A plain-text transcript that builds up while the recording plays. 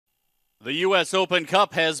The U.S. Open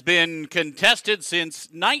Cup has been contested since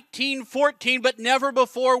 1914, but never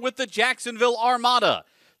before with the Jacksonville Armada.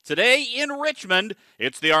 Today in Richmond,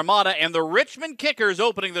 it's the Armada and the Richmond Kickers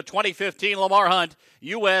opening the 2015 Lamar Hunt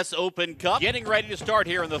U.S. Open Cup. Getting ready to start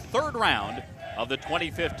here in the third round of the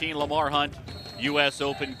 2015 Lamar Hunt U.S.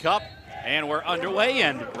 Open Cup. And we're underway,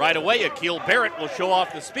 and right away, Akil Barrett will show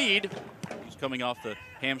off the speed. He's coming off the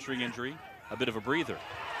hamstring injury, a bit of a breather.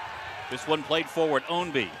 This one played forward,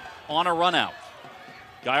 Ownby on a run out.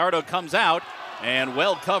 Gallardo comes out and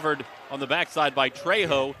well covered on the backside by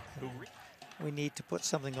Trejo. We need to put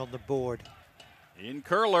something on the board. In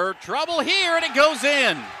curler, trouble here, and it goes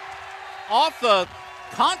in. Off the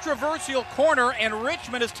controversial corner, and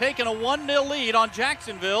Richmond has taken a 1-0 lead on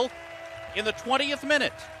Jacksonville in the 20th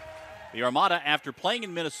minute. The Armada, after playing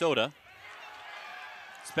in Minnesota,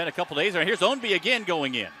 spent a couple days there. Here's Ownby again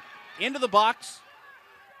going in. Into the box,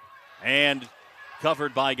 and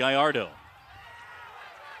covered by Gallardo.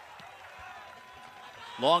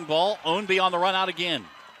 Long ball, Ownby on the run out again.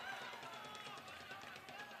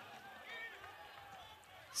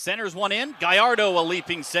 Centers one in, Gallardo a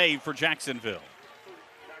leaping save for Jacksonville.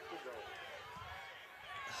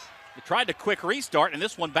 They tried to quick restart, and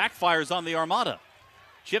this one backfires on the Armada.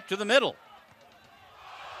 Chip to the middle.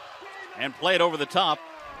 And play it over the top.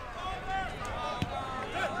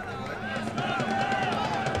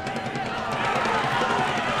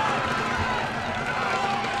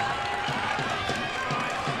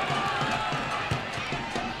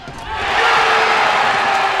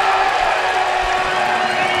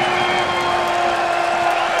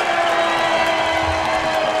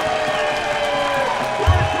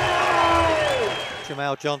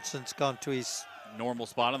 Jamal Johnson's gone to his normal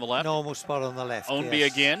spot on the left. Normal spot on the left. Ownby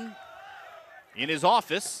yes. again in his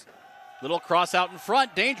office. Little cross out in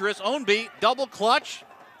front. Dangerous. Ownby double clutch.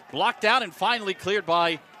 Blocked out and finally cleared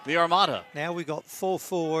by the Armada. Now we've got 4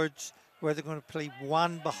 forwards where they're going to play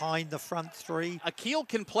 1 behind the front 3. Akil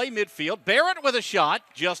can play midfield. Barrett with a shot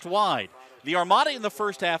just wide. The Armada in the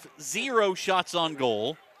first half, 0 shots on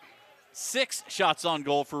goal. 6 shots on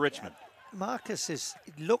goal for Richmond. Marcus it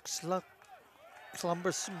looks like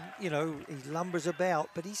cumbersome, he lumbers about,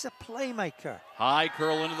 but he's a playmaker. High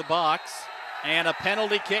curl into the box, and a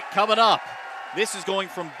penalty kick coming up. This is going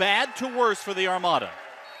from bad to worse for the Armada.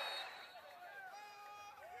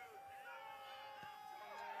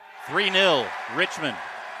 3-0, Richmond.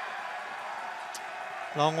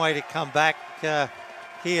 Long way to come back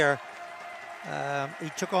here. He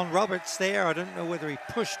took on Roberts there. I don't know whether he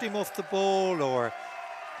pushed him off the ball or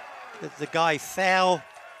the guy fell.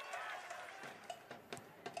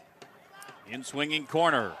 In swinging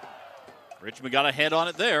corner. Richmond got a head on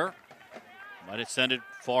it there. Might have sent it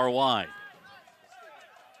far wide.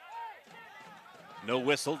 No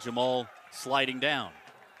whistle. Jamal sliding down.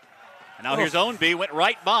 And now here's Ownby. Went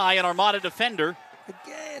right by an Armada defender.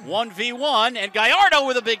 Again. 1v1, and Gallardo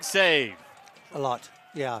with a big save. A lot,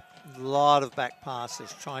 yeah. A lot of back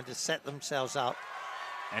passes trying to set themselves up.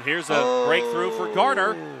 And here's a breakthrough for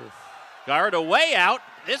Garner. Gallardo way out.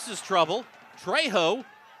 This is trouble. Trejo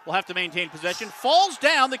will have to maintain possession. Falls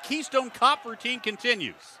down. The Keystone Cop routine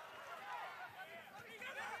continues.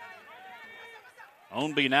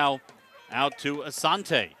 Ownby now out to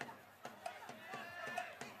Asante.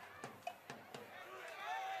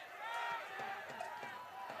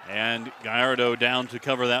 And Gallardo down to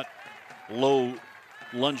cover that low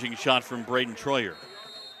lunging shot from Braden Troyer.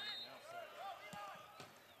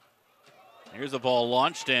 Here's the ball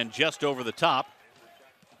launched and just over the top.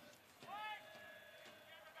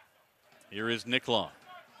 Here is Niklaw.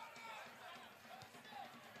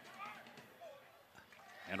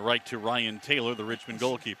 And right to Ryan Taylor, the Richmond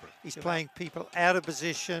goalkeeper. He's playing people out of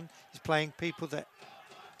position. He's playing people that...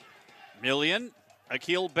 Million.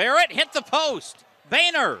 Akil Barrett hit the post.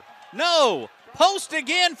 Boehner. No. Post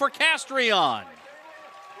again for Castrion.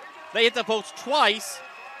 They hit the post twice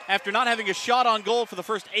after not having a shot on goal for the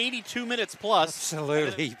first 82 minutes plus.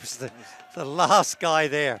 Absolutely. He was the last guy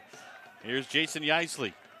there. Here's Jason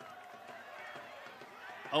Yeisley.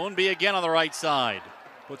 Ownby again on the right side.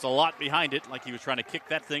 Puts a lot behind it, like he was trying to kick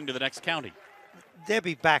that thing to the next county. They'll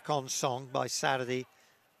be back on song by Saturday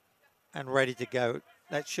and ready to go.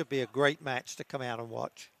 That should be a great match to come out and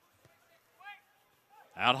watch.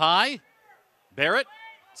 Out high. Barrett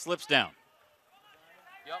slips down.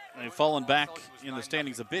 They've fallen back in the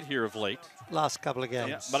standings a bit here of late. Last couple of games.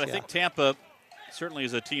 Yeah, but I think Tampa certainly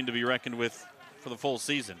is a team to be reckoned with for the full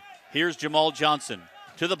season. Here's Jamal Johnson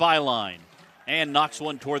to the byline. And knocks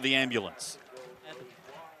one toward the ambulance.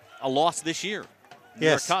 A loss this year. New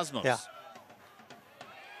York Cosmos. Yeah.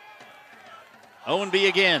 Ownby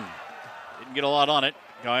again. Didn't get a lot on it.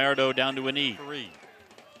 Gallardo down to a knee. 3.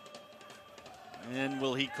 And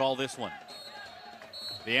will he call this one?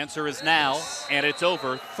 The answer is now, and it's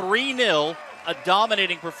over. 3-0. A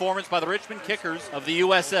dominating performance by the Richmond Kickers of the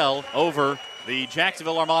USL over the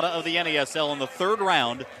Jacksonville Armada of the NASL in the third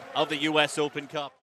round of the U.S. Open Cup.